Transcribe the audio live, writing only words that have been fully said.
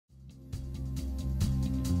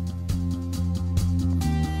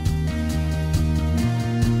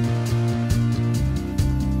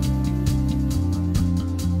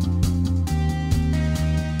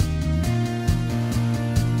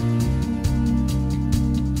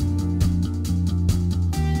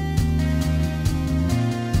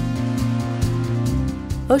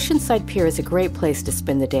Oceanside Pier is a great place to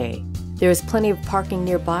spend the day. There is plenty of parking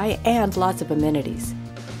nearby and lots of amenities.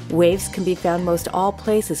 Waves can be found most all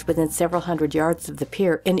places within several hundred yards of the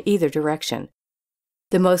pier in either direction.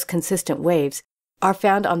 The most consistent waves are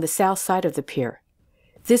found on the south side of the pier.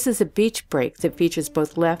 This is a beach break that features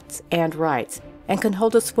both lefts and rights and can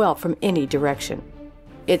hold a swell from any direction.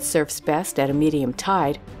 It surfs best at a medium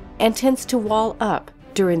tide and tends to wall up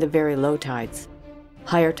during the very low tides.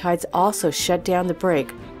 Higher tides also shut down the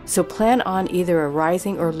break, so plan on either a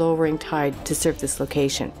rising or lowering tide to surf this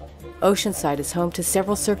location. Oceanside is home to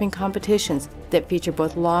several surfing competitions that feature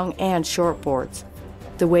both long and short boards.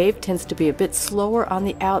 The wave tends to be a bit slower on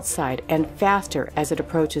the outside and faster as it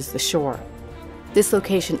approaches the shore. This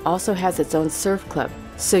location also has its own surf club,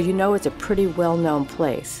 so you know it's a pretty well-known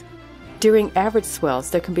place. During average swells,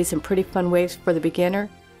 there can be some pretty fun waves for the beginner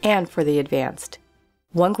and for the advanced.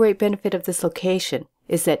 One great benefit of this location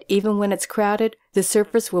is that even when it's crowded, the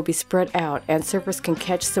surfers will be spread out and surfers can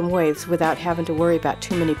catch some waves without having to worry about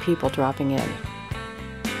too many people dropping in.